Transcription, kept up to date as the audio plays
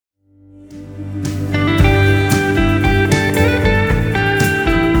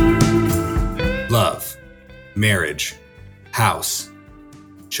marriage, house,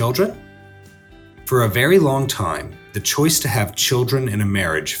 children? For a very long time, the choice to have children in a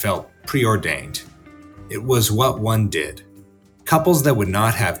marriage felt preordained. It was what one did. Couples that would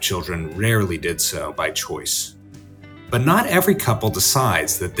not have children rarely did so by choice. But not every couple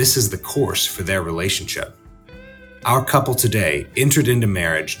decides that this is the course for their relationship. Our couple today entered into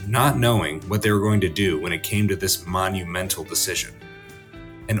marriage not knowing what they were going to do when it came to this monumental decision,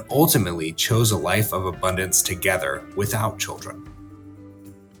 and ultimately chose a life of abundance together without children.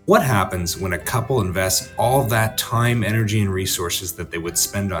 What happens when a couple invests all that time, energy, and resources that they would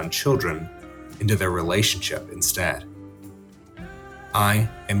spend on children into their relationship instead? I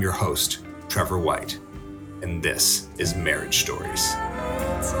am your host, Trevor White, and this is Marriage Stories.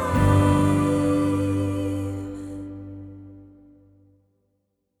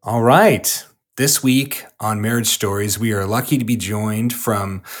 All right. This week on Marriage Stories, we are lucky to be joined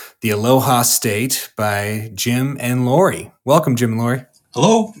from the Aloha State by Jim and Lori. Welcome, Jim and Lori.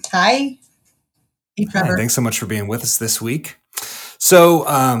 Hello. Hi. Hey, Trevor. Hi, thanks so much for being with us this week. So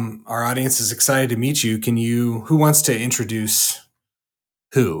our audience is excited to meet you. Who wants to introduce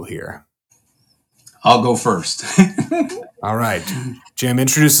who here? I'll go first. All right. Jim,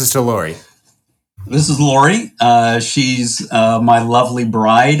 introduce us to Lori. This is Lori. She's my lovely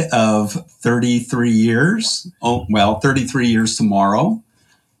bride of 33 years. 33 years tomorrow.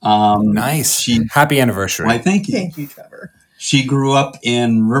 Nice. Happy anniversary. Why, thank you. Thank you, Trevor. She grew up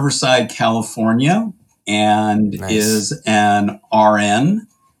in Riverside, California, and is an RN.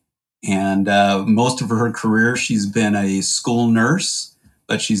 And most of her career, she's been a school nurse,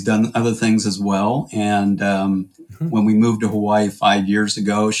 but she's done other things as well. And when we moved to Hawaii 5 years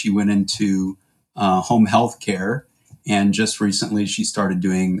ago, she went into home health care. And just recently, she started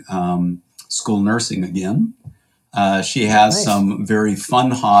doing school nursing again. She has some very fun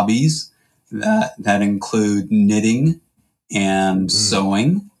hobbies that include knitting and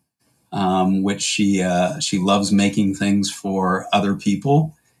sewing, which she loves making things for other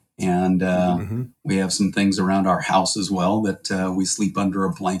people. And we have some things around our house as well that we sleep under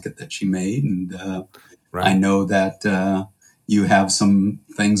a blanket that she made. And I know that you have some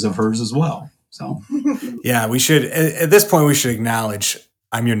things of hers as well. So yeah, we should, at this point, we should acknowledge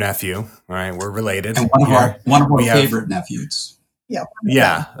I'm your nephew. All right, we're related. And one of our favorite nephews. Yeah.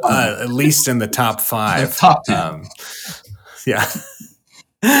 Yeah, at least in the top 5. The top 10. Yeah.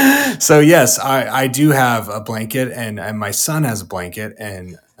 So yes, I do have a blanket, and my son has a blanket,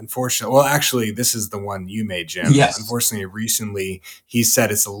 and unfortunately, well, actually, this is the one you made, Jim. Yes. Unfortunately, recently he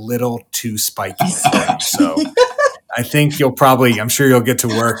said it's a little too spiky for him, so I think I'm sure you'll get to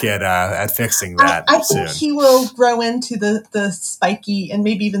work at fixing that I soon. think he will grow into the spiky and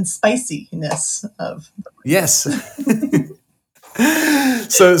maybe even spiciness of. Yes.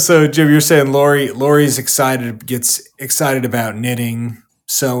 So Jim, you're saying Lori's gets excited about knitting,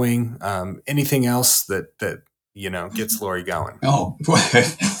 sewing, anything else that gets Lori going? Oh,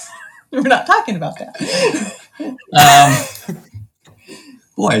 we're not talking about that.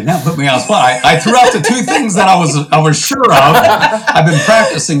 Boy, now put me on the spot. I threw out the 2 things that I was sure of. I've been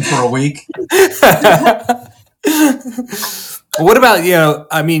practicing for a week. What about,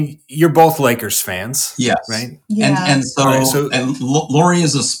 you're both Lakers fans. Yes. Right? Yeah. And so Lori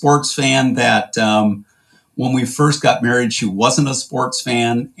is a sports fan that when we first got married, she wasn't a sports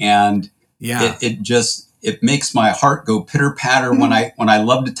fan. And it makes my heart go pitter patter when I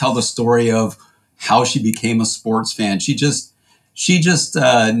love to tell the story of how she became a sports fan. She just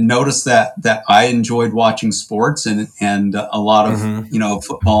noticed that I enjoyed watching sports and a lot of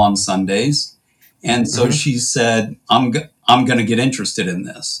football on Sundays, and so she said, "I'm going to get interested in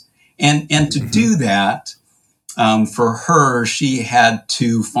this." And to do that, for her, she had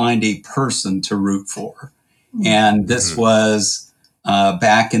to find a person to root for, and this was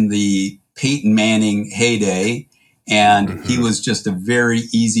back in the Peyton Manning heyday, and he was just a very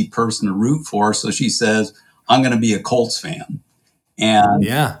easy person to root for. So she says, "I'm going to be a Colts fan." And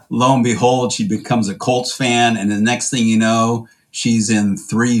lo and behold, she becomes a Colts fan. And the next thing you know, she's in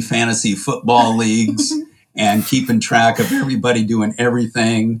 3 fantasy football leagues and keeping track of everybody doing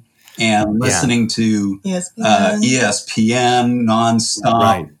everything and listening to ESPN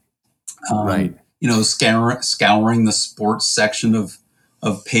nonstop. Right. Scouring the sports section of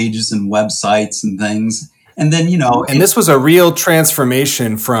pages and websites and things. And then, and this was a real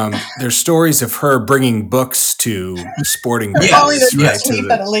transformation from their stories of her bringing books to sporting goods. At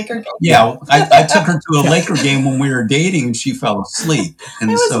a Laker game. Yeah, I took her to a Laker game when we were dating, and she fell asleep. And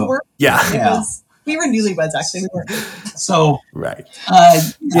we were newlyweds, actually. So, right.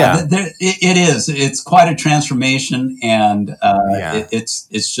 It is. It's quite a transformation, and it's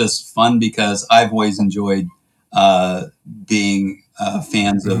just fun because I've always enjoyed being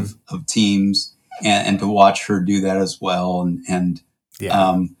fans of teams, and to watch her do that as well. And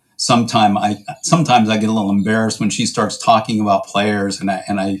sometimes I get a little embarrassed when she starts talking about players, and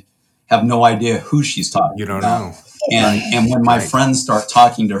I have no idea who she's talking about. You don't know. And when my friends start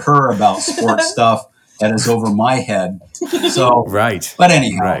talking to her about sports stuff, that is over my head. So right. But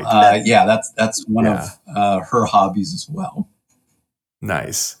anyhow, that's one of her hobbies as well.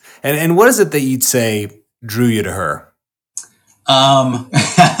 Nice. And what is it that you'd say drew you to her?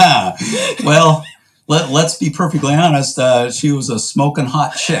 Well, let's be perfectly honest. She was a smoking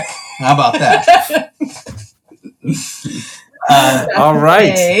hot chick. How about that? All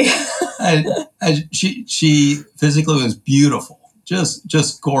right. She physically was beautiful,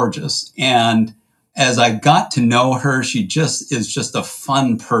 just gorgeous. And as I got to know her, she just is just a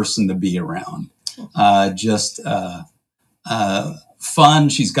fun person to be around. Fun.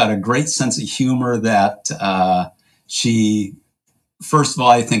 She's got a great sense of humor that she, first of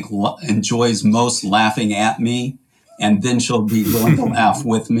all, I think enjoys most laughing at me, and then she'll be willing to laugh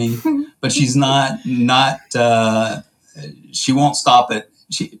with me. But she's not. She won't stop it.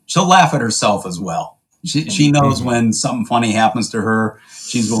 She'll laugh at herself as well. She knows when something funny happens to her,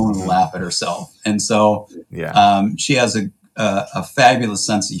 she's willing to laugh at herself. And so she has a fabulous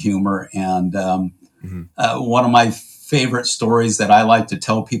sense of humor. And one of my favorite stories that I like to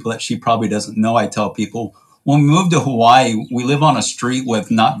tell people that she probably doesn't know, I tell people, when we moved to Hawaii, we live on a street with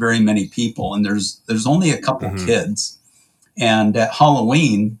not very many people, and there's only a couple kids. And at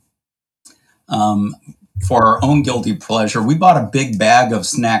Halloween, for our own guilty pleasure, we bought a big bag of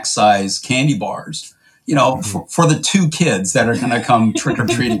snack size candy bars, for the 2 kids that are going to come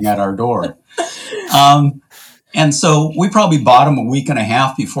trick-or-treating at our door. And so we probably bought them a week and a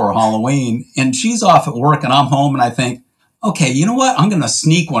half before Halloween, and she's off at work and I'm home, and I think, okay, you know what? I'm going to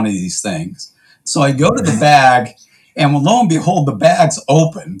sneak one of these things. So I go to the bag, and lo and behold, the bag's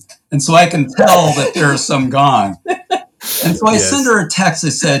open. And so I can tell that there's some gone. And so I send her a text. I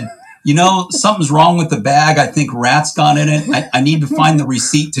said, something's wrong with the bag. I think rats got in it. I need to find the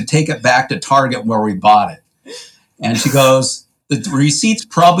receipt to take it back to Target where we bought it. And she goes, the receipt's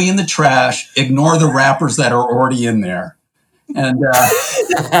probably in the trash. Ignore the wrappers that are already in there. And,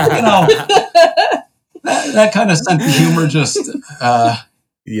 that kind of sense of humor just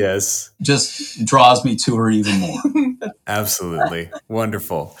draws me to her even more. Absolutely.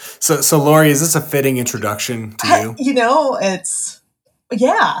 Wonderful. So Lori, is this a fitting introduction to you?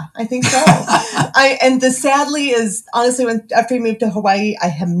 I think so. Sadly is honestly, after we moved to Hawaii, I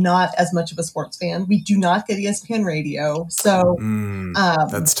am not as much of a sports fan. We do not get ESPN radio. So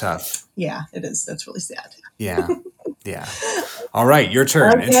that's tough. Yeah, it is. That's really sad. Yeah. All right. Your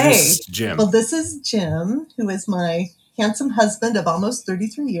turn. Okay. Introduce Jim. Well, this is Jim, who is my handsome husband of almost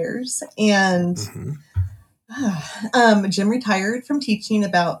 33 years. And Jim retired from teaching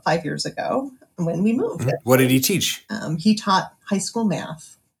about 5 years ago when we moved. What did he teach? He taught high school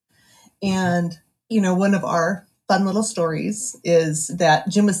math. And, one of our fun little stories is that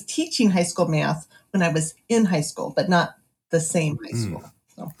Jim was teaching high school math when I was in high school, but not the same high school.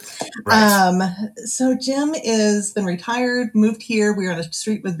 So Jim has been retired, moved here. We're on a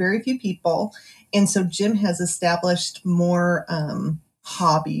street with very few people. And so Jim has established more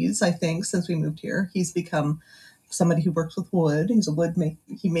hobbies, I think, since we moved here. He's become somebody who works with wood. He's a wood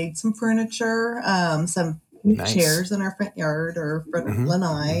he made some furniture, some chairs in our front yard or front of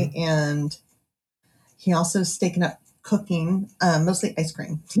lanai. And he also has taken up cooking, mostly ice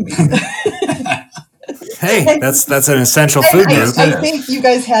cream. Hey, that's an essential food group. I think you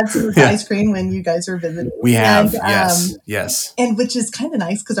guys had some ice cream when you guys were visiting. We have, yes. And which is kind of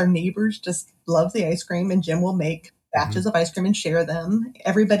nice because our neighbors just love the ice cream, and Jim will make batches of ice cream and share them.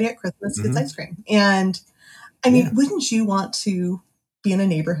 Everybody at Christmas gets ice cream. And I mean, wouldn't you want to be in a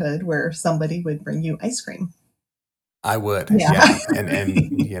neighborhood where somebody would bring you ice cream? I would. Yeah. And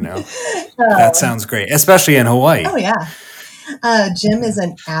that sounds great, especially in Hawaii. Oh, yeah. Jim is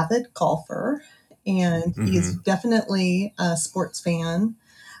an avid golfer. And he's definitely a sports fan.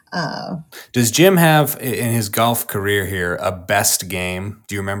 Does Jim have, in his golf career here, a best game?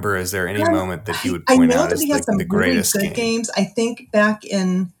 Do you remember? Is there any moment that he would point out as the greatest really good games? I think back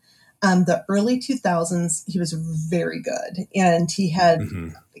in the early 2000s, he was very good. And he had,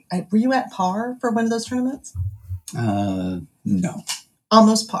 were you at par for one of those tournaments? No.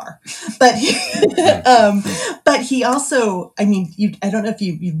 Almost par. But he also, I mean, I don't know if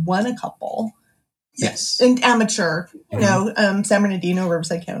you won a couple. Yes. And amateur, San Bernardino,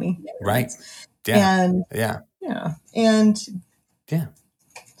 Riverside County. Right. Yeah. And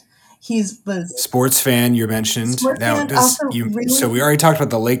was sports fan. You mentioned now. So we already talked about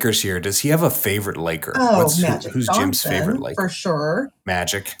the Lakers here. Does he have a favorite Laker? Magic who's Johnson, Jim's favorite Laker? For sure.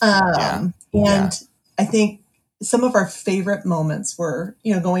 Magic. And I think some of our favorite moments were,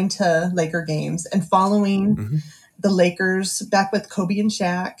 going to Laker games and following the Lakers back with Kobe and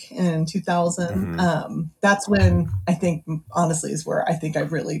Shaq in 2000. That's when I think, honestly, is where I think I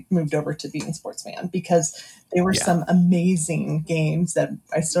really moved over to being a sports fan, because there were some amazing games that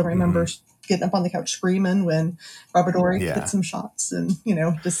I still remember getting up on the couch screaming when Robert Horry hit some shots, and,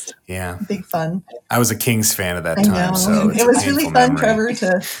 just big fun. I was a Kings fan at that time. So it was really fun, Trevor,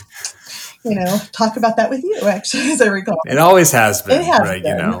 to talk about that with you, actually, as I recall. It always has been. It has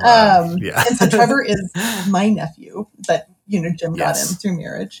been. And so Trevor is my nephew, but, Jim got him through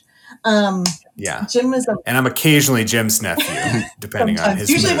marriage. Jim was and I'm occasionally Jim's nephew, depending on his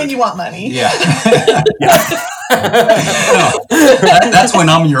usually mood. When you want money. Yeah. That's when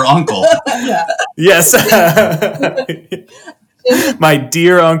I'm your uncle. Yes. My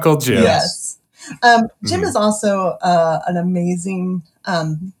dear Uncle Jim. Yes. Jim is also an amazing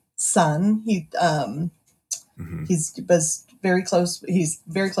son. He was very close. He's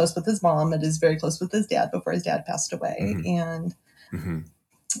very close with his mom and is very close with his dad before his dad passed away. And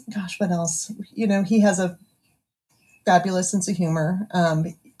gosh, what else? He has a fabulous sense of humor.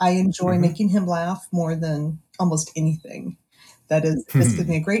 I enjoy making him laugh more than almost anything. This gives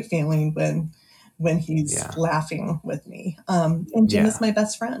me a great feeling when he's laughing with me. And Jim is my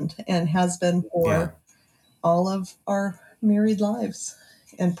best friend and has been for all of our married lives,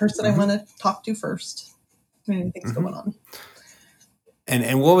 and person I want to talk to first when anything's going on.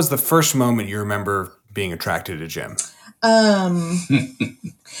 And what was the first moment you remember being attracted to Jim? I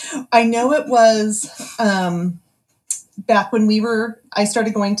know it was back when I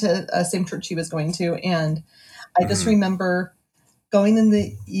started going to the same church he was going to, and I just remember going in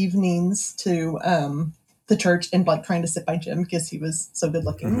the evenings to the church and trying to sit by Jim because he was so good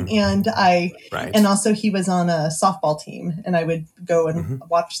looking. And and also he was on a softball team, and I would go and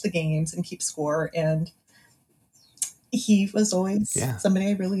watch the games and keep score. And he was always somebody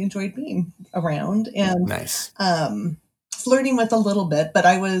I really enjoyed being around and flirting with a little bit, but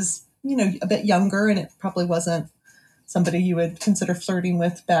I was, a bit younger, and it probably wasn't somebody you would consider flirting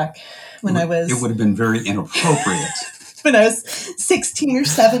with back when I was. It would have been very inappropriate. When I was 16 or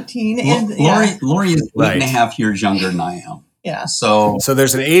 17. And Lori is 8.5 years younger than I am. Yeah. So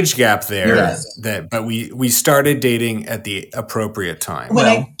there's an age gap there but we started dating at the appropriate time. When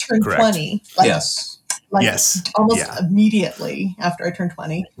I turned 20. Almost Yeah. immediately after I turned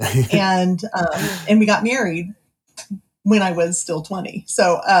 20. And we got married when I was still 20.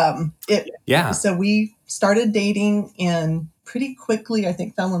 So so we started dating and pretty quickly I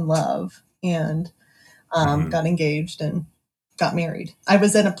think fell in love and got engaged and got married. I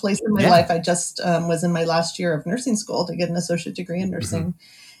was in a place in my life. I just was in my last year of nursing school to get an associate degree in nursing.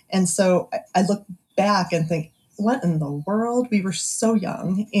 And so I look back and think, what in the world? We were so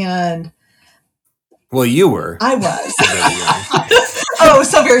young. And well, you were. I was. Oh,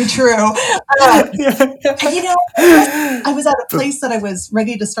 so very true. I was at a place that I was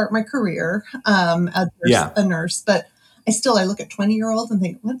ready to start my career as a nurse, but I look at 20-year-olds and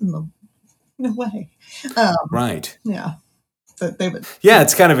think, what in the no way. Right. Yeah. But they would. Yeah,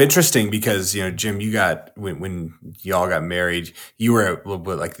 it's kind of interesting because, Jim, you got, when y'all got married, you were a little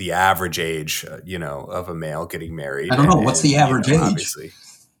bit like the average age, of a male getting married. I don't know. What's the average age? Obviously.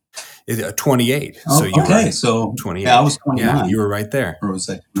 28. Oh, so you were so 28. Yeah, I was 29. Yeah, you were right there. Or was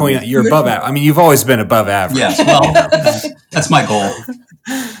that 29? You're above average. I mean, you've always been above average. Yes, well, that's my goal.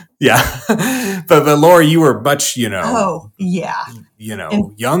 Yeah. but Lori, you were much, younger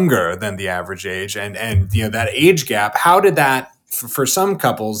than the average age. And that age gap, how did that, for some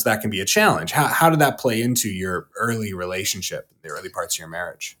couples, that can be a challenge. How did that play into your early relationship, the early parts of your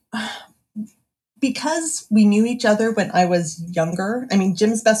marriage? Because we knew each other when I was younger. I mean,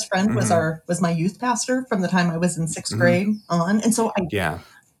 Jim's best friend was my youth pastor from the time I was in sixth grade on. And so I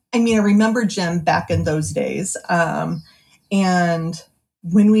remember Jim back in those days. And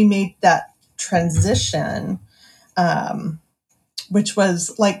when we made that transition, which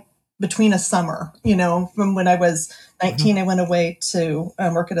was like between a summer, from when I was 19, I went away to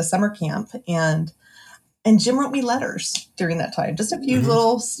work at a summer camp, and Jim wrote me letters during that time, just a few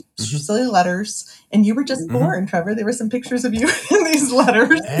little silly letters. And you were just born, Trevor. There were some pictures of you in these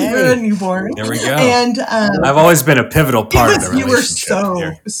letters. Hey, you were a newborn. There we go. And I've always been a pivotal part of the relationship.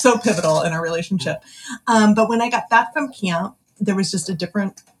 You were so pivotal in our relationship. But when I got back from camp, there was just a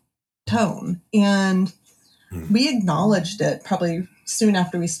different tone. And we acknowledged it probably soon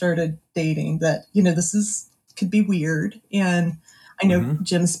after we started dating that, this could be weird. And I know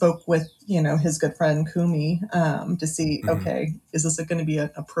Jim spoke with, his good friend Kumi to see, okay, is this going to be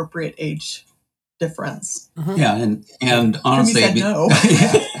an appropriate age difference? Yeah, and honestly, said no.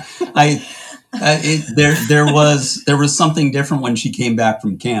 there was something different when she came back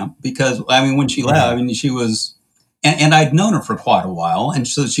from camp, because when she left, she was, and I'd known her for quite a while, and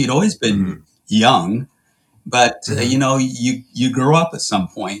so she'd always been young, but you grow up at some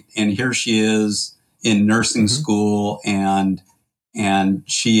point, and here she is in nursing school, and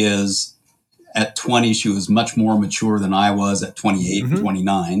she is at 20. She was much more mature than I was at 28 and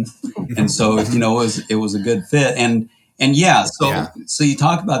 29, and so it was a good fit, so you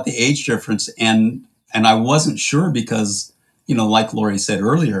talk about the age difference, and I wasn't sure because like Lori said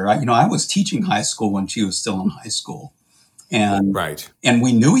earlier, I was teaching high school when she was still in high school, and and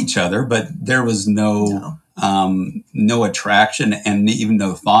we knew each other, but there was no attraction and even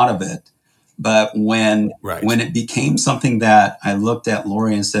no thought of it. But when it became something that I looked at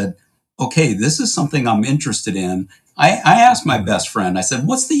Lori and said, okay, this is something I'm interested in, I asked my best friend, I said,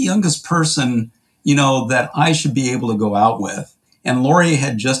 what's the youngest person, that I should be able to go out with? And Lori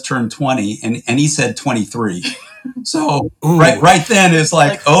had just turned 20, and he said 23. So right then it's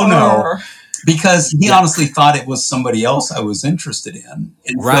like, oh no, because he honestly thought it was somebody else I was interested in.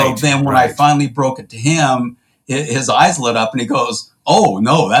 And so then when I finally broke it to him, his eyes lit up and he goes, oh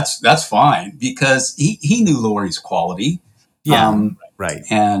no, that's fine, because he knew Lori's quality. And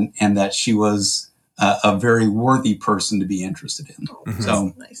that she was a very worthy person to be interested in.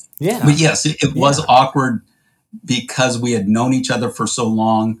 So, but yes, it was awkward because we had known each other for so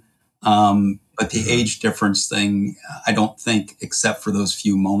long. But the age difference thing, I don't think, except for those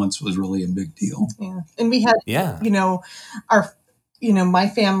few moments, was really a big deal. Yeah. And we had, my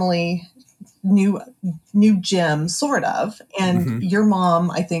family knew Jim sort of, and your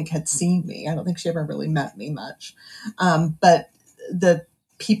mom, I think, had seen me. I don't think she ever really met me much. But the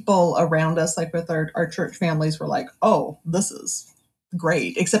people around us, like with our church families, were like, oh, this is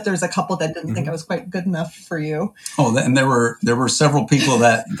great, except there's a couple that didn't think I was quite good enough for you. Oh, and there were several people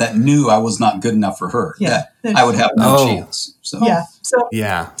that knew I was not good enough for her. Yeah, that I would have no chance. So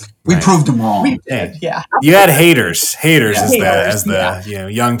we proved them wrong. We did. Yeah, you had haters as the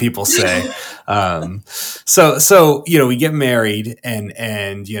young people say. So we get married,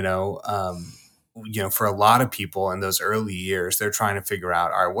 and for a lot of people in those early years, they're trying to figure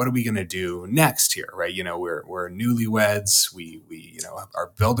out, all right, what are we going to do next here, right? We're newlyweds. We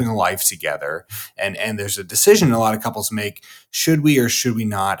are building a life together, and there's a decision a lot of couples make: should we or should we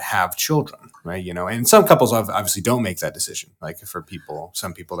not have children, right? And some couples obviously don't make that decision. Like some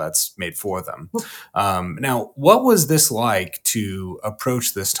people that's made for them. Now, what was this like to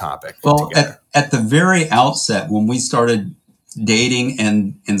approach this topic? Well, at the very outset, when we started dating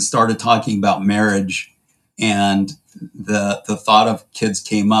and started talking about marriage, and the thought of kids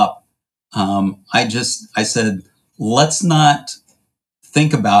came up, I said, let's not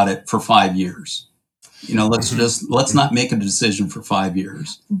think about it for 5 years. Let's not make a decision for 5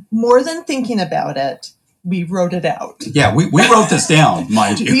 years. More than thinking about it, we wrote it out. Yeah, we wrote this down,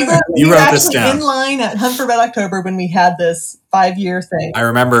 mind you. We were wrote this down in line at Hunt for Red October when we had this 5-year thing. I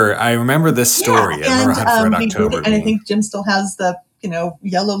remember this story at Hunt for Red October. And I think Jim still has the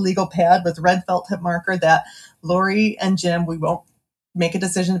yellow legal pad with red felt tip marker that Lori and Jim, we won't make a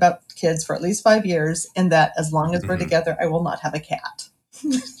decision about kids for at least 5 years, and that as long as we're together, I will not have a cat.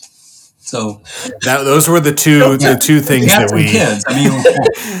 So those were the two things that we. Kids.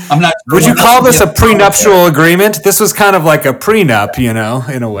 I'm not. Would you call this a prenuptial agreement? This was kind of like a prenup, in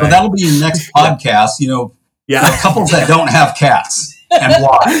a way. Well, that'll be your next podcast. Couples that don't have cats and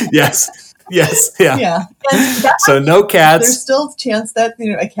why. Yes. Yeah. Yeah. So no cats. There's still a chance that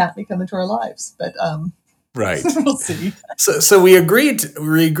a cat may come into our lives, but right. We'll see. So we agreed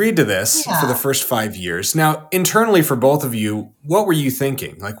to this for the first 5 years. Now, internally for both of you, what were you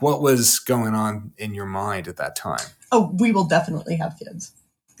thinking? Like, what was going on in your mind at that time? Oh, we will definitely have kids.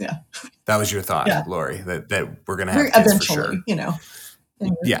 Yeah. That was your thought, Lori, that we're going to have kids eventually, for sure.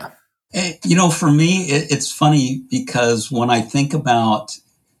 Anyway. Yeah. For me, it's funny because when I think about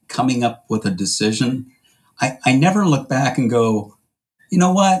coming up with a decision, I never look back and go, you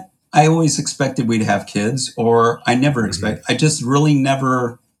know what? I always expected we'd have kids, or I never expect. I just really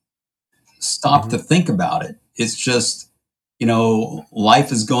never stopped to think about it. It's just,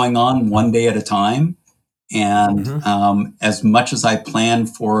 life is going on one day at a time. And as much as I plan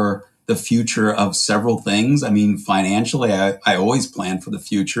for the future of several things, financially, I always plan for the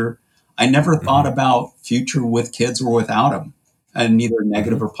future. I never thought about future with kids or without them, and neither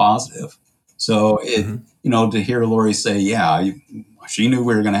negative or positive. So to hear Lori say, she knew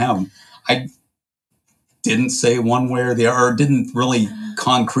we were going to have them. didn't say one way or the other, or didn't really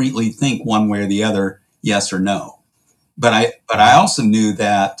concretely think one way or the other, yes or no. But I also knew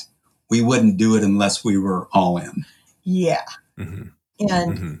that we wouldn't do it unless we were all in. Yeah.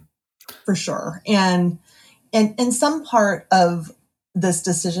 And for sure. And some part of this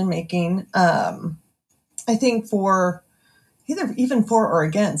decision making, I think for even for or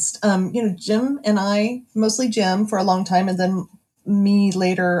against, Jim and I, mostly Jim for a long time, and then me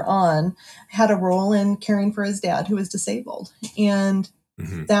later on, had a role in caring for his dad who was disabled. And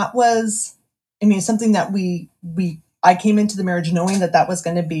that was, something that I came into the marriage knowing that was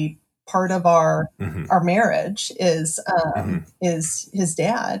going to be part of our marriage is his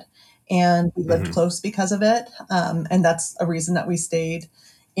dad. And we lived close because of it. And that's a reason that we stayed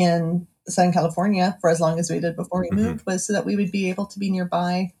in Southern California for as long as we did before we moved, was so that we would be able to be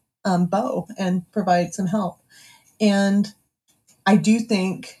nearby Bo and provide some help. And I do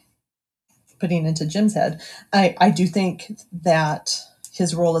think, putting into Jim's head, I do think that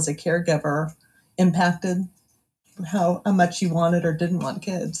his role as a caregiver impacted how much you wanted or didn't want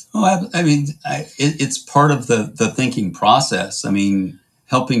kids. Oh, it's part of the thinking process.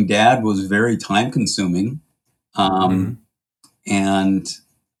 Helping dad was very time consuming. And,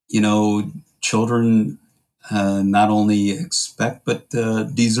 children not only expect, but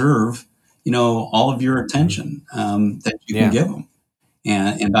deserve, all of your attention that you can give them.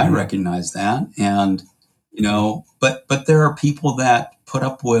 And I recognize that. And, but there are people that put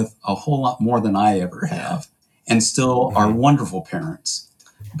up with a whole lot more than I ever have and still are wonderful parents.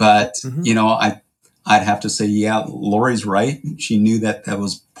 But, I'd have to say, Lori's right. She knew that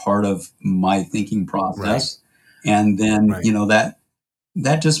was part of my thinking process. Right. And then,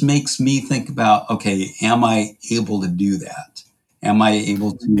 that just makes me think about, okay, am I able to do that? Am I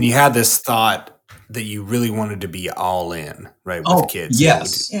able to? And you had this thought that you really wanted to be all in, right? With kids.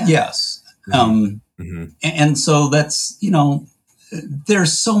 Yes. Yes. And so that's,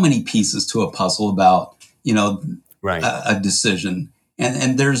 there's so many pieces to a puzzle about, a decision.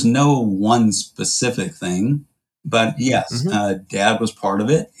 And there's no one specific thing, but yes, dad was part of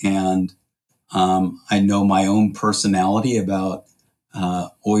it. And I know my own personality about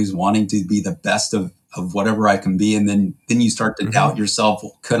always wanting to be the best of whatever I can be. And then you start to doubt yourself.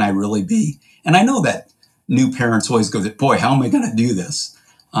 Well, could I really be? And I know that new parents always go, boy, how am I going to do this?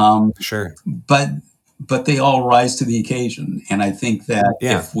 Sure. But they all rise to the occasion. And I think that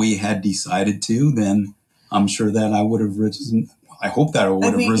if we had decided to, then I'm sure that I would have risen. I hope that I would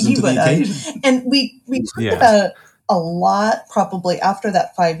have risen to the occasion. And we talked about it a lot probably after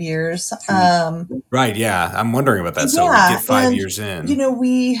that 5 years. Right. Yeah. I'm wondering about that. So we get 5 years in.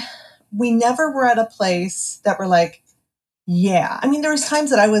 We never were at a place that we're like, there was times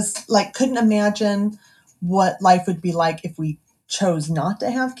that I was like, couldn't imagine what life would be like if we chose not to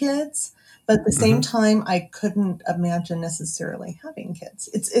have kids. But at the same time, I couldn't imagine necessarily having kids.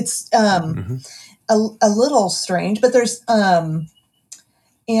 It's a little strange, but there's, I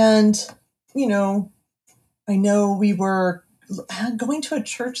know we were going to a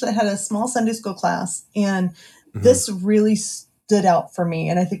church that had a small Sunday school class, and this really stood out for me.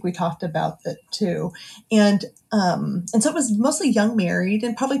 And I think we talked about it too. And so it was mostly young married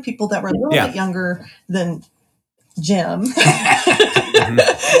and probably people that were a little bit younger than Jim. You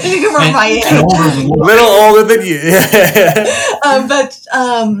can remember my age. A little older than you.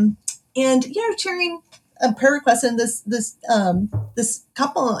 Sharing a prayer request, and this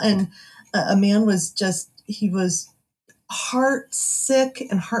couple, and a man was he was heart sick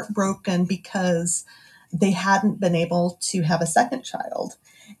and heartbroken because they hadn't been able to have a second child,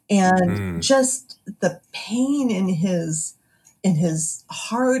 and just the pain in his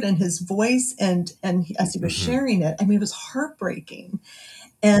heart and his voice, and as he was sharing it, it was heartbreaking.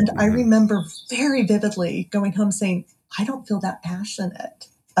 And I remember very vividly going home saying, I don't feel that passionate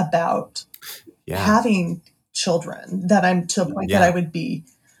about having children, that I'm to a point that I would be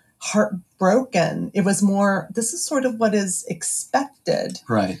heartbroken. It was more, this is sort of what is expected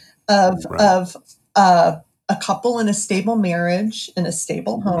of a couple in a stable marriage, in a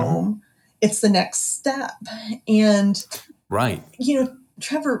stable home. It's the next step. And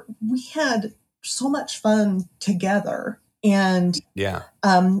Trevor, we had so much fun together. And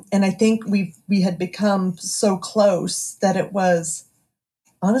I think we had become so close that it was,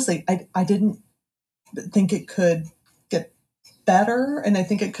 honestly, I didn't think it could get better, and I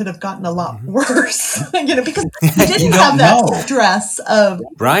think it could have gotten a lot worse. Because I didn't have that stress of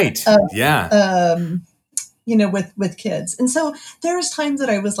with kids. And so there was times that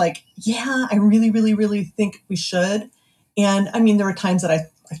I was like, I really, really, really think we should. And there were times that I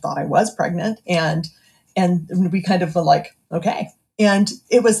thought I was pregnant, and we kind of were like, okay. And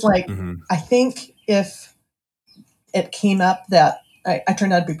it was like, I think if it came up that I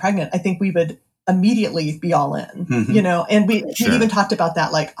turned out to be pregnant, I think we would immediately be all in, and we even talked about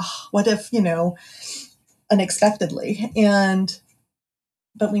that, like, oh, what if, unexpectedly,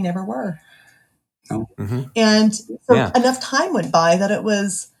 but we never were. Oh. And so enough time went by that it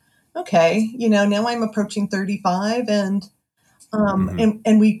was, okay, now I'm approaching 35 and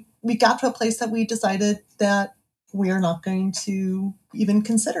we got to a place that we decided that we are not going to even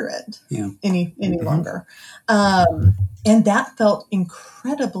consider it any longer. And that felt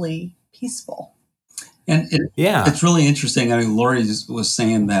incredibly peaceful. And it's really interesting. I mean, Lori was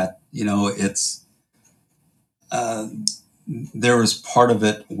saying that, it's, there was part of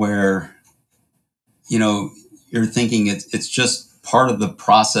it where, you're thinking it's just part of the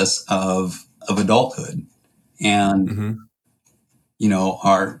process of adulthood. And,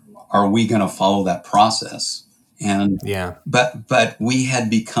 are we going to follow that process? And but we had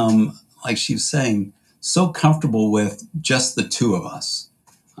become, like she was saying, so comfortable with just the two of us,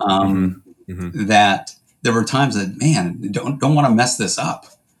 that there were times that, man, don't want to mess this up.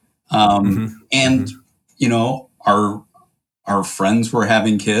 And our friends were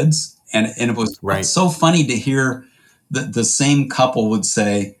having kids, and it was so funny to hear the same couple would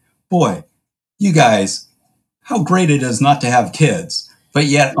say, "Boy, you guys, how great it is not to have kids." But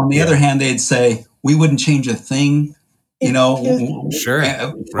yet, on the other hand, they'd say, we wouldn't change a thing, for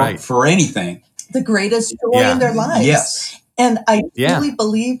anything. The greatest joy in their lives. Yes. And I really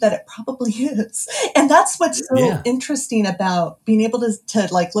believe that it probably is. And that's what's so interesting about being able to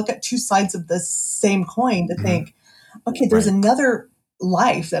like look at two sides of the same coin, to think, okay, there's another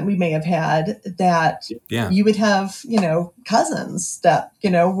life that we may have had that you would have, cousins that,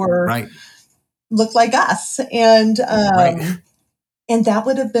 were looked like us. And and that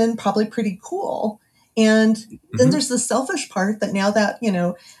would have been probably pretty cool. And then there's the selfish part that now that,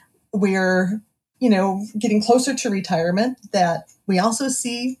 we're, getting closer to retirement, that we also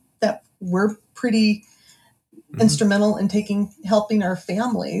see that we're pretty instrumental in helping our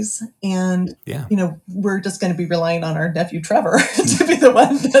families. And, we're just going to be relying on our nephew, Trevor, to be the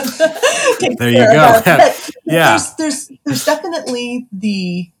one that takes there you go. But there's definitely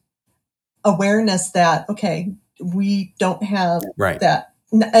the awareness that, okay, we don't have that,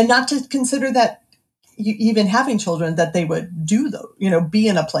 and not to consider that even having children, that they would do be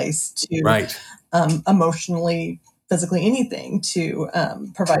in a place to emotionally, physically, anything to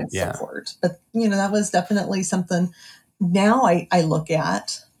provide support. But that was definitely something now I look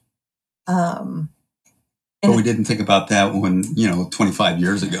at. But we didn't think about that when 25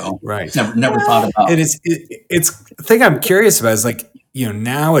 years ago. Never thought about it. It's the thing I'm curious about is, like,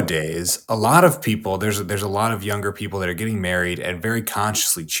 nowadays, a lot of people, there's a lot of younger people that are getting married and very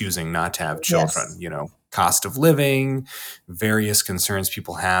consciously choosing not to have children. Cost of living, various concerns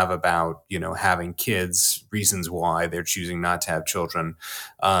people have about, having kids, reasons why they're choosing not to have children.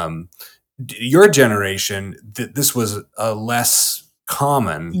 Your generation, this was a less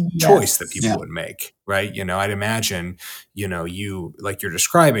common choice that people would make, right? I'd imagine, you, like you're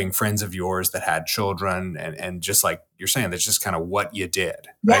describing, friends of yours that had children, and just like you're saying, that's just kind of what you did,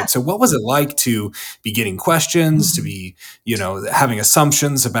 right? So what was it like to be getting questions, to be, having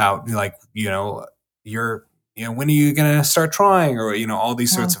assumptions about, like, you're, when are you going to start trying, or, all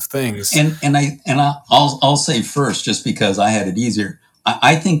these sorts of things. And I'll say first, just because I had it easier,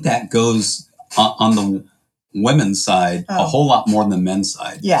 I think that goes on the women's side a whole lot more than the men's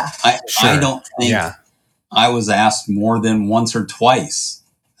side. I don't think I was asked more than once or twice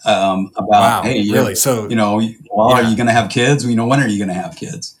about, hey, really? So, are you going to have kids? When are you going to have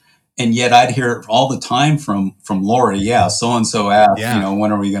kids? And yet I'd hear it all the time from Lori. So-and-so asked,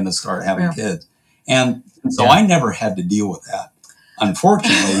 when are we going to start having kids? And so I never had to deal with that,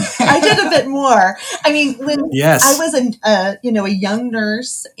 unfortunately. I did a bit more. I mean, when I was a young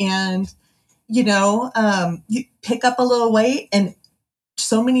nurse, and, you pick up a little weight, and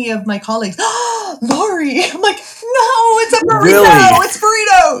so many of my colleagues, oh, Lori, I'm like, no, it's a burrito. Really? It's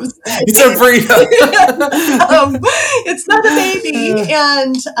burritos. It's a burrito. It's not a baby.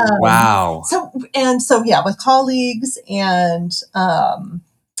 And wow. So with colleagues, and I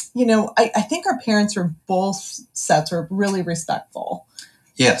think our parents were, both sets were really respectful.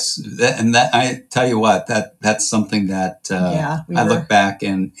 Yes, I tell you what, that's something that I look back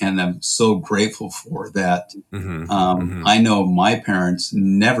and I'm so grateful for that. I know my parents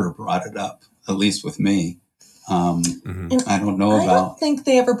never brought it up, at least with me. I don't know about. I don't think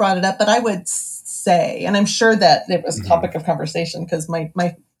they ever brought it up, but I would say, and I'm sure that it was a topic of conversation, because my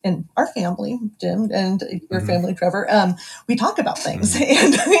and our family, Jim, and your family, Trevor, we talk about things,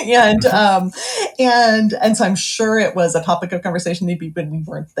 and so I'm sure it was a topic of conversation maybe when we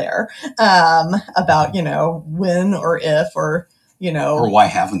weren't there, about when or if or or why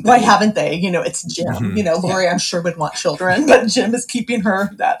haven't they? It's Jim. Lori, I'm sure would want children, but Jim is keeping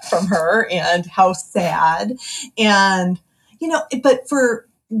that from her, and how sad. And but for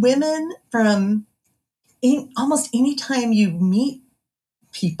women, from almost any time you meet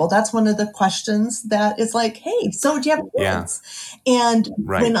people, that's one of the questions that is like, hey, so do you have kids? And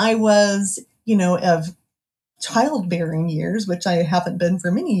when I was, of childbearing years, which I haven't been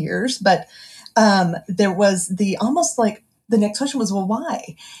for many years, but there was almost like the next question was, well,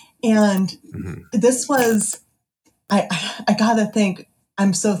 why? And this was, I gotta think,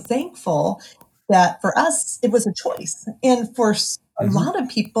 I'm so thankful that for us, it was a choice. And for a lot of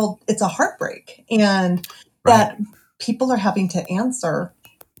people, it's a heartbreak. And that people are having to answer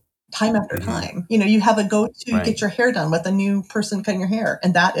time after time. You have a go-to get your hair done with a new person cutting your hair.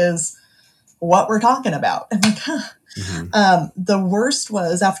 And that is what we're talking about. And the worst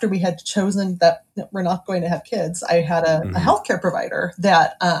was after we had chosen that we're not going to have kids, I had a healthcare provider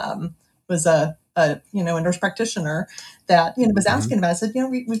that was a nurse practitioner that was asking about it. I said,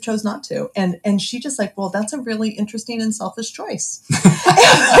 we chose not to, and she just like, well, that's a really interesting and selfish choice.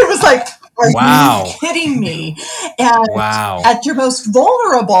 I was like, are you kidding me? And at your most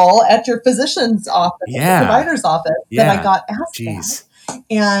vulnerable, at your physician's office, the provider's office, that I got asked that,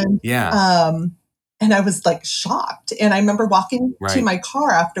 and I was like shocked. And I remember walking to my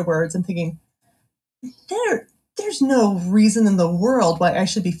car afterwards and thinking, there's no reason in the world why I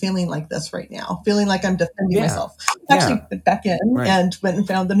should be feeling like this right now, feeling like I'm defending myself. I actually went back in and went and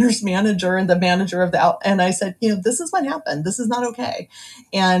found the nurse manager and the manager of and I said, this is what happened. This is not okay.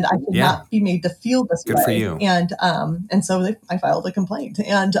 And I could not be made to feel this way. Good for you. And so I filed a complaint,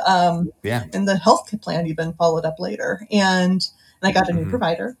 and the health plan even followed up later. And I got a new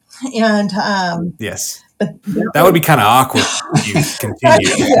provider, and but that would be kind of awkward if you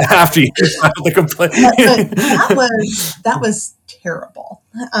continue after you filed the complaint. But that was terrible.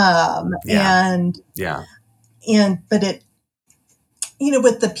 And but it,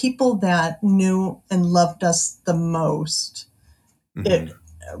 with the people that knew and loved us the most,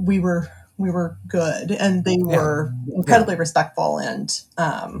 we were good, and they were incredibly respectful and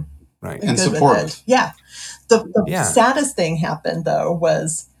and supportive. The saddest thing happened though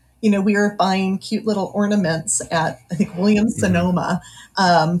was, we were buying cute little ornaments at, I think, Williams Sonoma,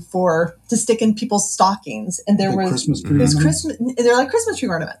 to stick in people's stockings. And there was Christmas tree. They're like Christmas tree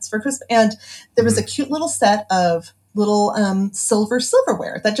ornaments for Christmas. And there was a cute little set of little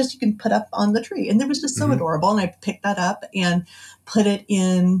silverware that just you can put up on the tree. And it was just so adorable. And I picked that up and put it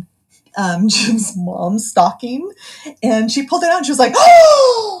in Jim's mom's stocking. And she pulled it out and she was like,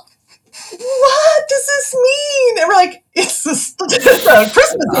 oh, what does this mean? And we're like, it's a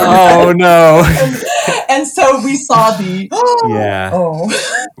Christmas ornament. Oh no. And so we saw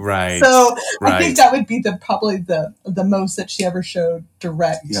right. So I think that would be probably the most that she ever showed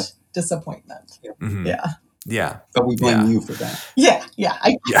direct disappointment. But we blame you for that. Who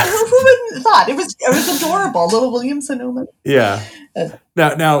wouldn't have thought? It was adorable, little Williams Sonoma.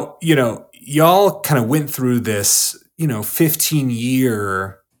 Now y'all kind of went through this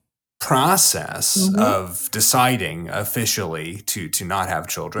 15-year process of deciding officially to not have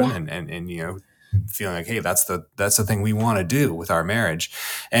children and feeling like, hey, that's the thing we want to do with our marriage.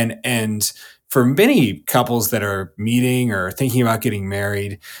 And for many couples that are meeting or thinking about getting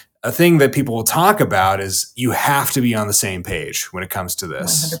married, a thing that people will talk about is you have to be on the same page when it comes to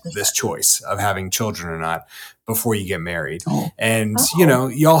this 100%. Choice of having children or not before you get married. And,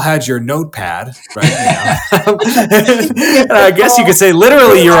 y'all had your notepad, right? And I guess you could say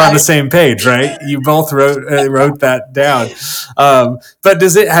literally you're on the same page, right? You both wrote that down. But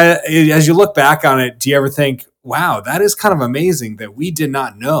does it, as you look back on it, do you ever think, wow, that is kind of amazing that we did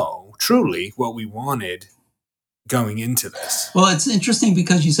not know truly what we wanted going into this? Well, it's interesting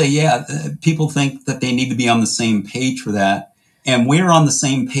because you say, people think that they need to be on the same page for that. And we're on the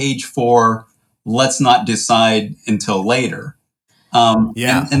same page for let's not decide until later.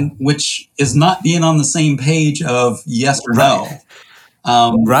 And which is not being on the same page of yes or no.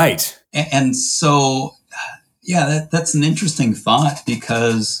 Right. And so, that's an interesting thought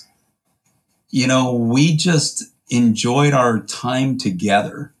because, we just enjoyed our time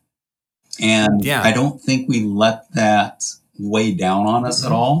together. And I don't think we let that weigh down on us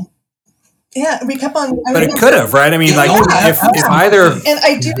at all. Yeah, we kept on. But it could have, right? I mean, if either. And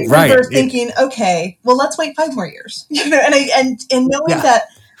I do remember thinking, okay, well, let's wait 5 more years. And knowing that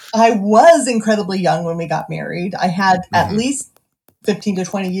I was incredibly young when we got married, I had at least 15 to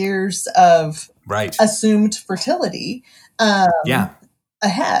 20 years of right. assumed fertility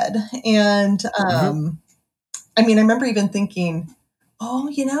ahead. And I mean, I remember even thinking, oh,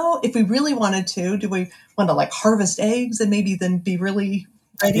 if we really wanted to, do we want to like harvest eggs and maybe then be really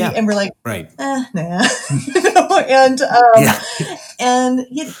ready? Yeah. And we're like, right. nah. And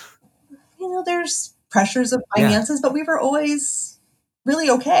there's pressures of finances, but we were always really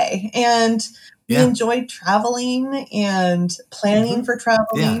okay. And we enjoyed traveling and planning for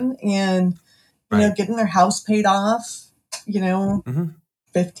traveling and, getting our house paid off,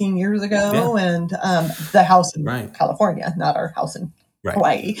 15 years ago. And the house in California, not our house in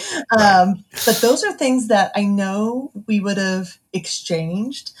Hawaii. But those are things that I know we would have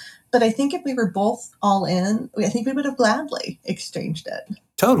exchanged. But I think if we were both all in, I think we would have gladly exchanged it.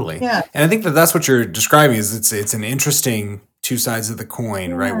 Totally. Yeah. And I think that's what you're describing is it's an interesting two sides of the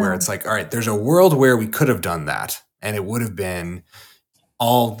coin, right? Where it's like, all right, there's a world where we could have done that and it would have been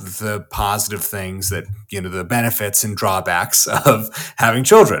all the positive things that, the benefits and drawbacks of having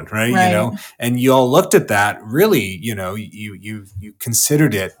children, right? And you all looked at that really, you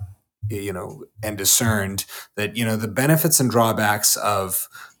considered it, and discerned that, the benefits and drawbacks of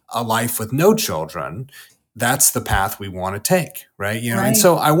a life with no children, that's the path we want to take. Right. And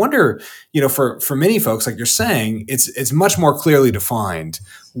so I wonder, for many folks, like you're saying, it's much more clearly defined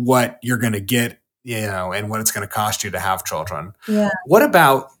what you're going to get, and what it's going to cost you to have children. Yeah. What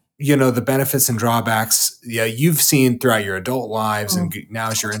about, the benefits and drawbacks you've seen throughout your adult lives and now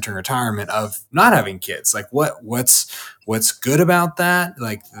as you're entering retirement of not having kids? Like what's good about that?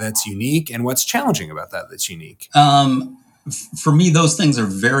 Like that's unique, and what's challenging about that that's unique? For me, those things are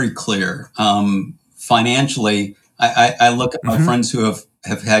very clear. Financially, I look at my friends who have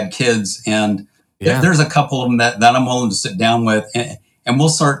had kids, and there's a couple of them that I'm willing to sit down with, and we'll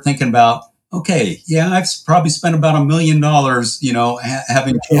start thinking about, okay, I've probably spent about $1 million,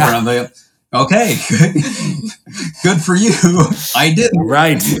 having children. Yeah. Okay, good for you. I didn't.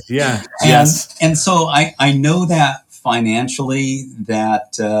 Right. Yeah. And so I know that financially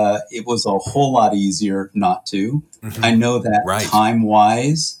that it was a whole lot easier not to. I know that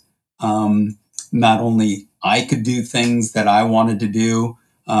time-wise, not only I could do things that I wanted to do.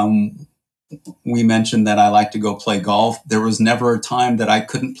 We mentioned that I like to go play golf. There was never a time that I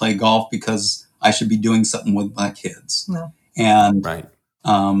couldn't play golf because I should be doing something with my kids. No. And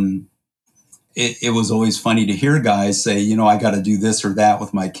it was always funny to hear guys say, I got to do this or that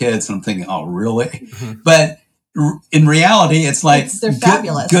with my kids. And I'm thinking, oh, really? But in reality, it's like, they're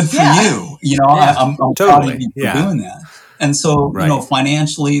fabulous. Good for you. I'm totally proud of you for doing that. And so,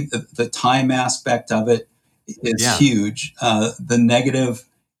 financially, the time aspect of it is huge. The negative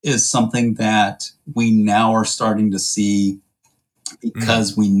is something that we now are starting to see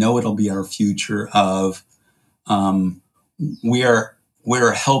because we know it'll be our future of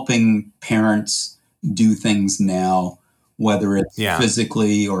we're helping parents do things now, whether it's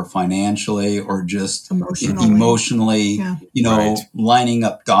physically or financially or just emotionally lining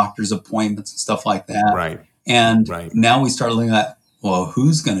up doctor's appointments and stuff like that. Right. And now we start looking at, well,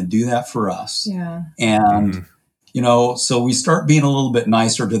 who's going to do that for us? Yeah. And so we start being a little bit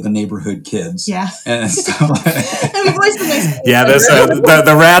nicer to the neighborhood kids. Yeah. And so, we've always been nice. Yeah,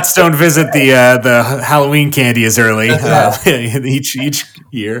 the rats don't visit the Halloween candy as early each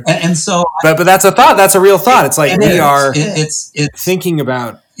year. And so, but that's a thought. That's a real thought. It's like it's thinking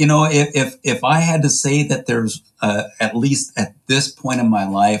about. If I had to say that there's at least at this point in my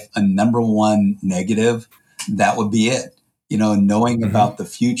life a number one negative, that would be it. Knowing about the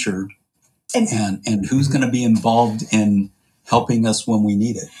future. And who's going to be involved in helping us when we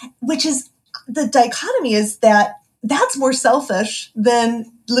need it? Which is the dichotomy is that's more selfish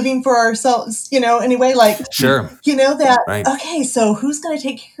than living for ourselves, anyway, like, sure. Okay, so who's going to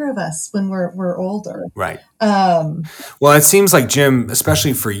take care of us when we're older? Right. Well, it seems like, Jim,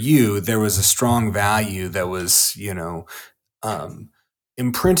 especially for you, there was a strong value that was,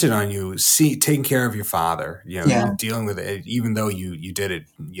 imprinted on you, taking care of your father, dealing with it, even though you did it,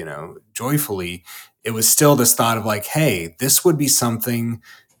 joyfully, it was still this thought of like, hey, this would be something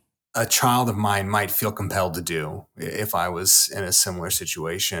a child of mine might feel compelled to do if I was in a similar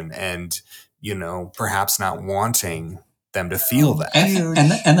situation, and, perhaps not wanting them to feel that.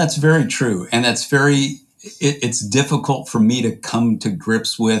 And that's very true. And that's it's difficult for me to come to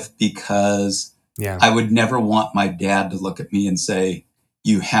grips with because I would never want my dad to look at me and say,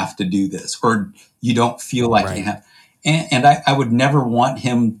 you have to do this, or you don't feel like you have. And I would never want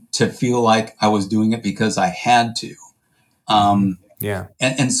him to feel like I was doing it because I had to.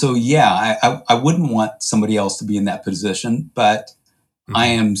 And so, I wouldn't want somebody else to be in that position, but I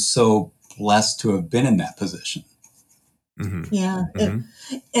am so blessed to have been in that position. Yeah.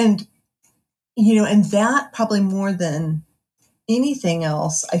 And, and that probably more than anything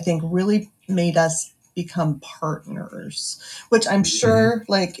else, I think really made us become partners, which I'm sure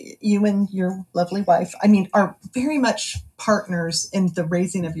like you and your lovely wife, are very much partners in the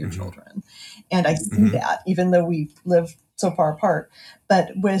raising of your children. And I see that even though we live so far apart,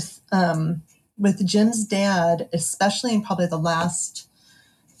 but with Jim's dad, especially in probably the last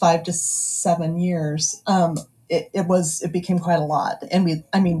 5 to 7 years, it became quite a lot. And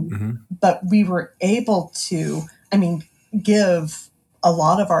but we were able to, give a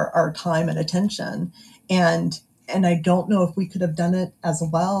lot of our time and attention. And I don't know if we could have done it as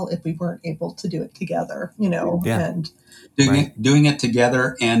well if we weren't able to do it together, and doing it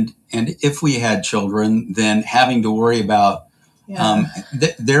together. And if we had children, then having to worry about,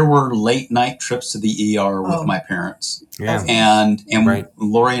 there were late night trips to the ER with my parents. Yeah. And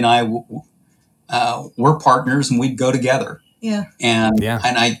Lori and I were partners, and we'd go together. Yeah. And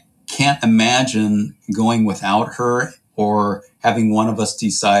I can't imagine going without her, or having one of us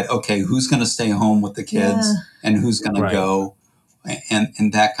decide, okay, who's going to stay home with the kids and who's going to go,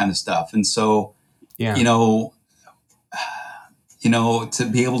 and that kind of stuff. And so, to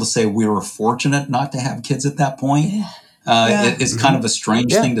be able to say we were fortunate not to have kids at that point, it's kind of a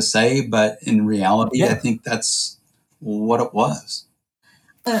strange thing to say, but in reality, I think that's what it was.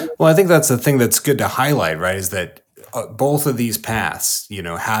 Well, I think that's the thing that's good to highlight, right? Is that both of these paths,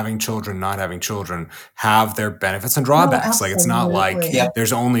 having children, not having children, have their benefits and drawbacks. Like, it's not like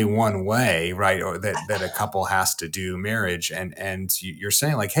there's only one way, right? Or that a couple has to do marriage. And you're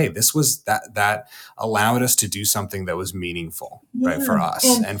saying like, hey, this was that allowed us to do something that was meaningful, right? For us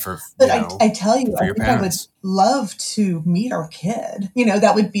and for, I tell you, I think parents. I would love to meet our kid.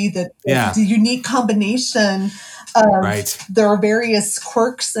 That would be the unique combination of their various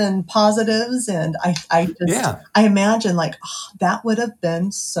quirks and positives. And I imagine like, that would have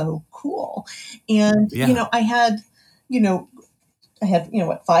been so cool. And, I had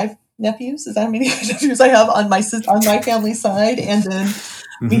 5 nephews? Is that how many nephews I have on my family side? And then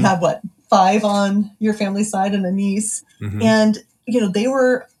we have 5 on your family side and a niece. And, they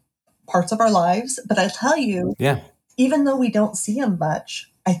were parts of our lives. But I tell you, even though we don't see them much,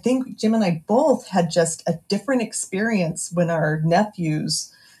 I think Jim and I both had just a different experience when our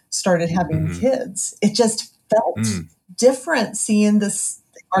nephews started having kids. It just felt different seeing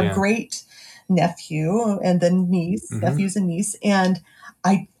our great nephew and then nephews and niece. And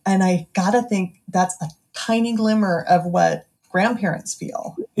I gotta think that's a tiny glimmer of what grandparents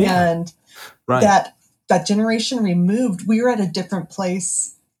feel. And that generation removed, we were at a different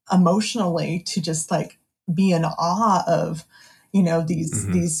place emotionally to just like be in awe of,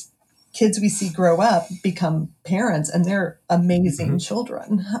 these kids we see grow up, become parents, and they're amazing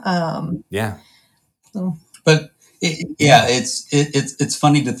children. But it's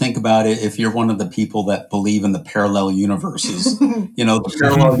funny to think about it if you're one of the people that believe in the parallel universes. The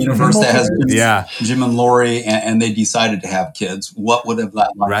parallel universe that has Jim and Lori, and they decided to have kids. What would have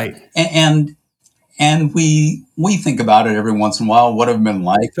that like? Right. And we think about it every once in a while. What would have been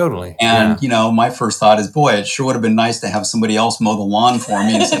like? Totally. And my first thought is, boy, it sure would have been nice to have somebody else mow the lawn for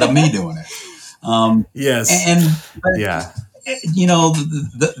me instead of me doing it.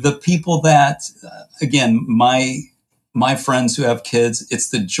 The people that, again, my friends who have kids, it's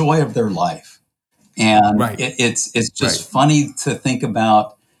the joy of their life, and it's just funny to think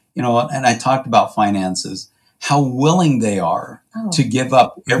about, and I talked about finances, how willing they are to give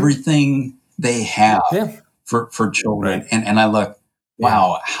up everything they have for children. And I look,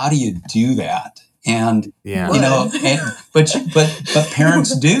 wow, how do you do that? And, but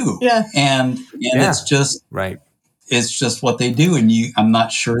parents do. And it's just, it's just what they do. And I'm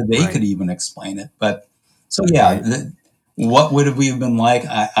not sure they could even explain it, but so, what would we have been like?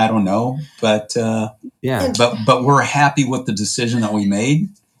 I don't know, but but we're happy with the decision that we made.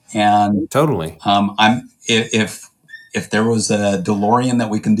 And totally, if there was a DeLorean that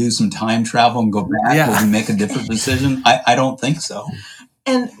we can do some time travel and go back, will we make a different decision? I don't think so.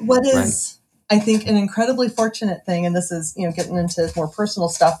 And what is, I think, an incredibly fortunate thing, and this is, getting into more personal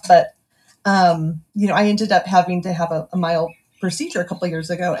stuff, but, I ended up having to have a mild procedure a couple of years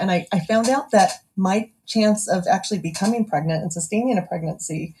ago. And I found out that my chance of actually becoming pregnant and sustaining a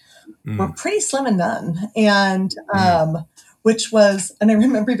pregnancy were pretty slim and none. And, which was, and I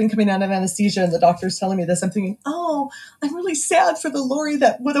remember even coming out of anesthesia and the doctors telling me this, I'm thinking, oh, I'm really sad for the Lori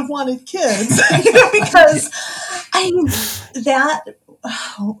that would have wanted kids, because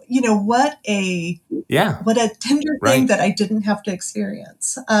what a tender thing that I didn't have to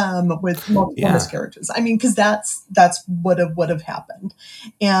experience with multiple miscarriages. Because that's would have happened.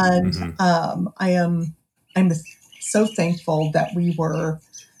 And I'm so thankful that we were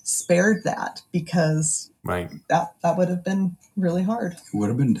spared that, because that would have been really hard. It would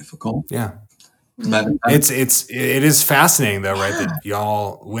have been difficult. Yeah. But it is fascinating though, right? That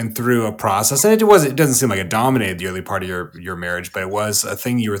y'all went through a process, and it doesn't seem like it dominated the early part of your marriage, but it was a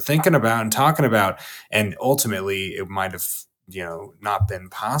thing you were thinking about and talking about, and ultimately it might have, not been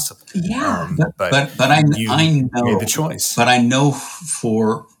possible. Yeah. But I know made the choice. But I know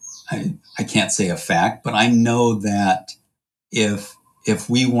I can't say a fact, but I know that if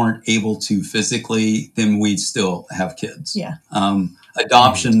we weren't able to physically, then we'd still have kids. Yeah.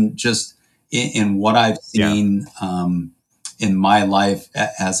 Adoption, just in what I've seen in my life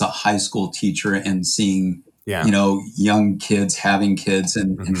as a high school teacher, and seeing young kids having kids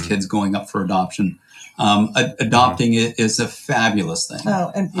and kids going up for adoption. Adopting it is a fabulous thing.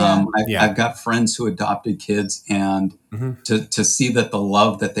 Oh, and I've got friends who adopted kids, and to see that the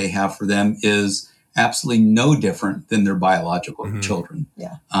love that they have for them is absolutely no different than their biological children.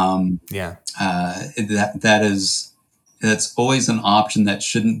 Yeah. That's always an option that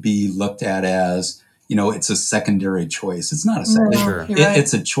shouldn't be looked at as, it's a secondary choice. It's not a secondary.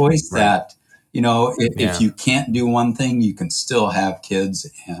 It's a choice that, if you can't do one thing, you can still have kids.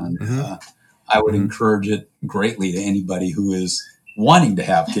 And I would encourage it greatly to anybody who is wanting to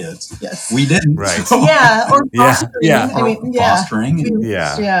have kids. Yes. We didn't. Right. Or fostering. I mean, fostering.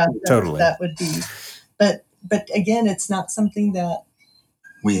 Totally. That would be, but again, it's not something that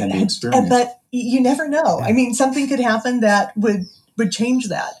we had to experience. But you never know. I mean, something could happen that would change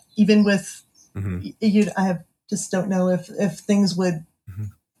that. Even with I just don't know if things would.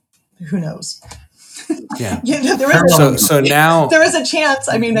 Who knows? Yeah. Now there is a chance.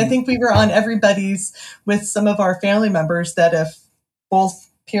 I mean, I think we were on everybody's with some of our family members that if both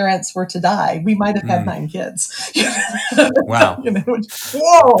parents were to die, we might have had 9 kids. Wow.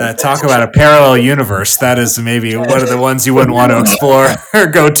 Whoa. Talk about a parallel universe. That is maybe one of the ones you wouldn't want to explore or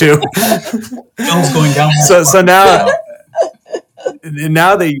go to. Going down. So now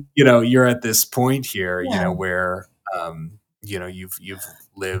that you're at this point here, where you've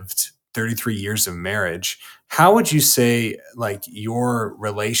lived 33 years of marriage. How would you say your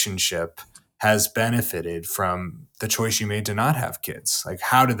relationship has benefited from the choice you made to not have kids?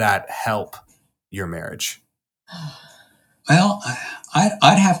 How did that help your marriage? Well,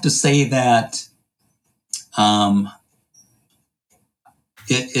 I'd have to say that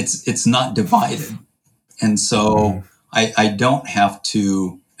it's not divided, and so I don't have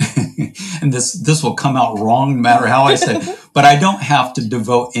to. And this will come out wrong no matter how I say it, but I don't have to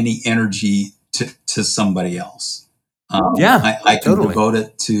devote any energy to somebody else. I can devote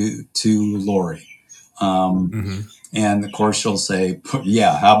it to Lori. And of course she'll say,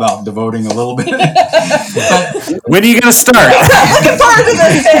 how about devoting a little bit? But when are you going to start? I'm looking forward to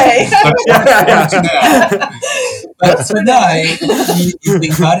this day. You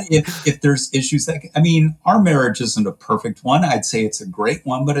think about it, if there's issues our marriage isn't a perfect one. I'd say it's a great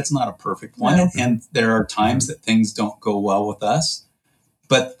one, but it's not a perfect one. No. And there are times that things don't go well with us,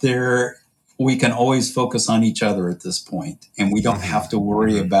 but we can always focus on each other at this point, and we don't have to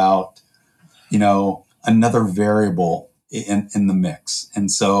worry about, another variable in the mix.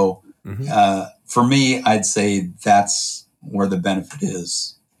 And so for me, I'd say that's where the benefit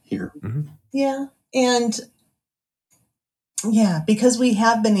is here. Yeah. And because we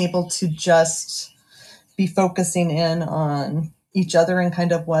have been able to just be focusing in on each other and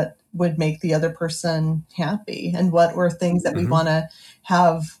kind of what would make the other person happy, and what were things that we want to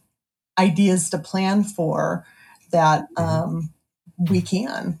have ideas to plan for, that we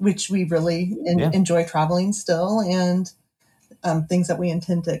can, which we really enjoy traveling still, and things that we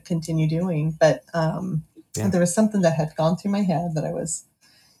intend to continue doing. But there was something that had gone through my head that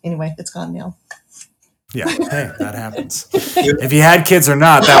anyway, it's gone now. Yeah, hey, that happens. If you had kids or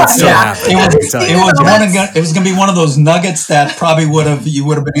not, that would still happen. It was going to be one of those nuggets that probably you would have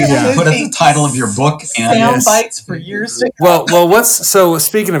been able to put at the title of your book. Sound bites for years to come. Well, so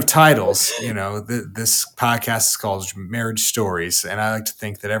speaking of titles, this podcast is called Marriage Stories, and I like to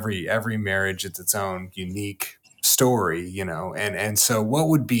think that every marriage is its own unique story, and so what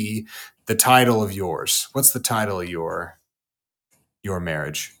would be the title of yours? What's the title of your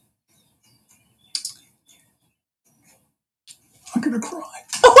marriage? I'm gonna cry.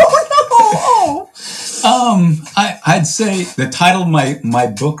 Oh no! I'd say the title of my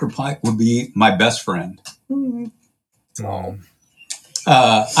book would be My Best Friend. I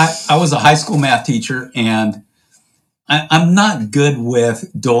was a high school math teacher, and I'm not good with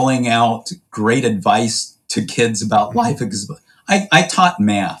doling out great advice to kids about life, because I taught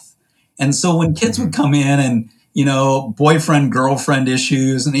math, and so when kids would come in and boyfriend girlfriend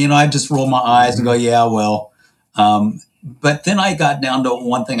issues, and I'd just roll my eyes and go, yeah, well. But then I got down to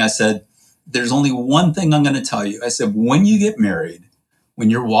one thing. I said, there's only one thing I'm going to tell you. I said, when you get married, when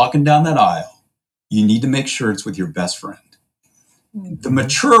you're walking down that aisle, you need to make sure it's with your best friend.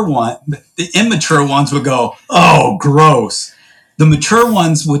 The immature ones would go, oh, gross. The mature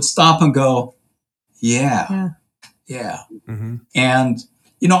ones would stop and go, yeah. Mm-hmm. And,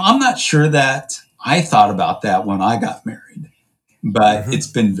 I'm not sure that I thought about that when I got married, but it's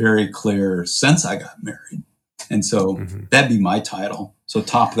been very clear since I got married. And so that'd be my title. So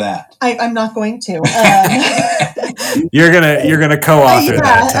top that. I'm not going to. You're gonna co-author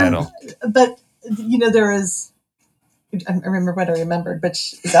that title. But there is. I remember what I remembered,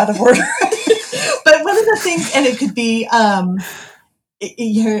 which is out of order. But one of the things, and it could be,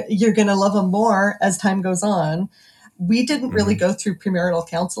 you're gonna love them more as time goes on. We didn't really go through premarital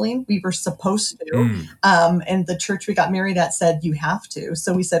counseling. We were supposed to, and the church we got married at said you have to.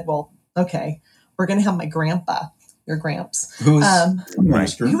 So we said, well, okay. We're going to have my grandpa, your Gramps. Who was a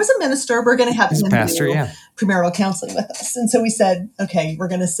minister. He was a minister. We're going to have him do premarital counseling with us. And so we said, okay, we're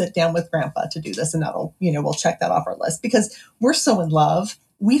going to sit down with Grandpa to do this. And that'll, we'll check that off our list because we're so in love.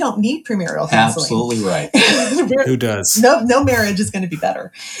 We don't need premarital counseling. Absolutely right. Who does? No marriage is going to be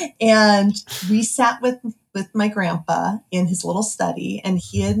better. And we sat with my grandpa in his little study, and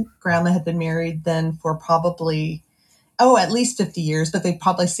he and Grandma had been married then for probably at least 50 years, but they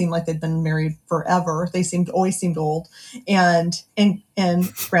probably seemed like they'd been married forever. They always seemed old. And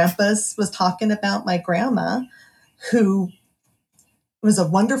Grandpa's was talking about my grandma, who was a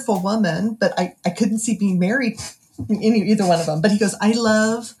wonderful woman, but I couldn't see being married either one of them. But he goes, I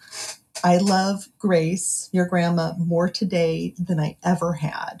love Grace, your grandma, more today than I ever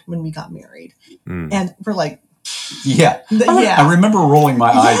had when we got married. And we're like, yeah. I remember rolling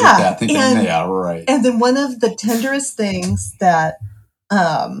my eyes at that, thinking, right. And then one of the tenderest things that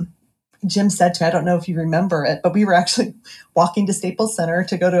Jim said to me, I don't know if you remember it, but we were actually walking to Staples Center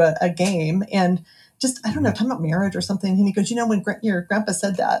to go to a game, and just, I don't know, talking about marriage or something. And he goes, when your grandpa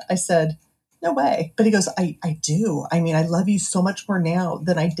said that, I said, no way. But he goes, I do. I mean, I love you so much more now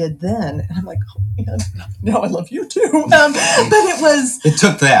than I did then. And I'm like, oh man, now I love you too. But it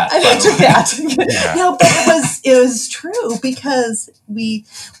took that. It took that. Yeah. No, but it was true because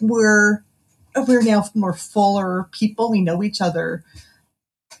we're now more fuller people. We know each other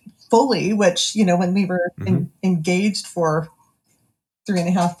fully, which, when we were engaged for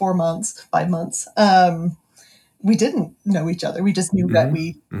 3.5, 4 months, 5 months, we didn't know each other. We just knew that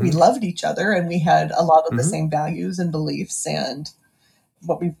we loved each other, and we had a lot of the same values and beliefs and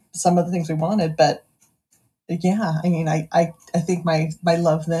some of the things we wanted. But yeah, I mean, I think my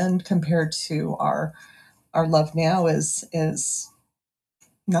love then compared to our love now is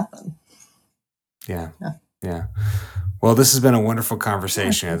nothing. Yeah. Well, this has been a wonderful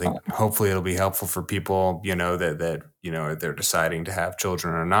conversation. I think hopefully it'll be helpful for people, that they're deciding to have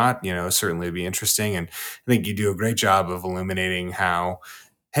children or not. Certainly it'd be interesting. And I think you do a great job of illuminating how,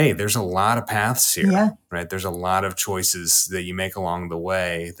 hey, there's a lot of paths here, right? There's a lot of choices that you make along the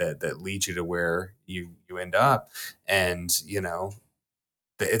way that lead you to where you end up. And,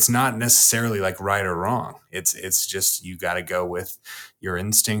 it's not necessarily like right or wrong. It's just, you got to go with your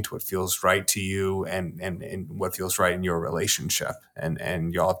instinct, what feels right to you and what feels right in your relationship.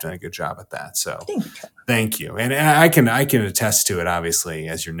 And y'all have done a good job at that. So thank you. And I can attest to it, obviously,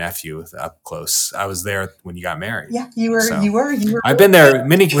 as your nephew up close. I was there when you got married. Yeah, you were. I've been there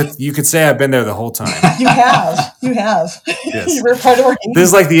you could say I've been there the whole time. You have. Yes. You were part of our game. This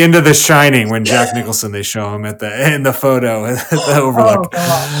is like the end of The Shining when Jack Nicholson, they show him in the photo at the overlook.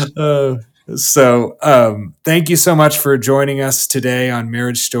 So thank you so much for joining us today on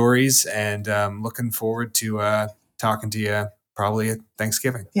Marriage Stories, and looking forward to talking to you probably at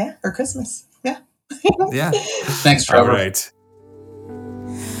Thanksgiving. Yeah, or Christmas. Yeah. Yeah. Thanks, Trevor. All right.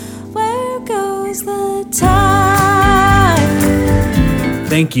 Where goes the time?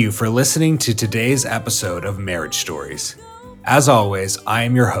 Thank you for listening to today's episode of Marriage Stories. As always, I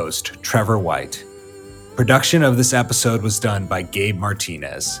am your host, Trevor White. Production of this episode was done by Gabe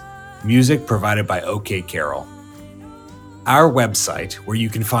Martinez. Music provided by OK Carroll. Our website, where you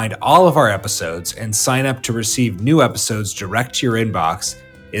can find all of our episodes and sign up to receive new episodes direct to your inbox,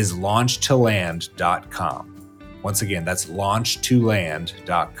 is launchtoland.com. Once again, that's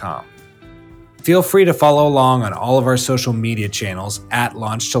launchtoland.com. Feel free to follow along on all of our social media channels at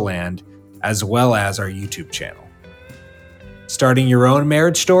Launch to Land, as well as our YouTube channel. Starting your own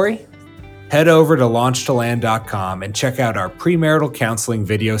marriage story? Head over to launchtoland.com and check out our premarital counseling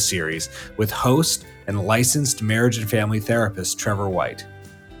video series with host and licensed marriage and family therapist Trevor White.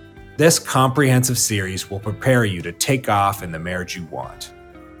 This comprehensive series will prepare you to take off in the marriage you want.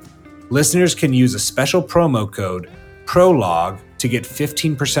 Listeners can use a special promo code PROLOGUE to get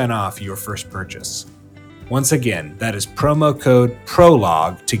 15% off your first purchase. Once again, that is promo code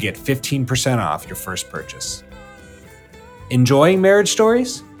PROLOGUE to get 15% off your first purchase. Enjoying Marriage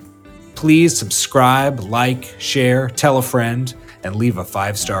Stories? Please subscribe, like, share, tell a friend, and leave a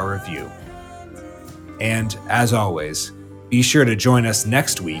 5-star review. And as always, be sure to join us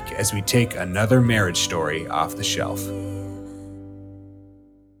next week as we take another marriage story off the shelf.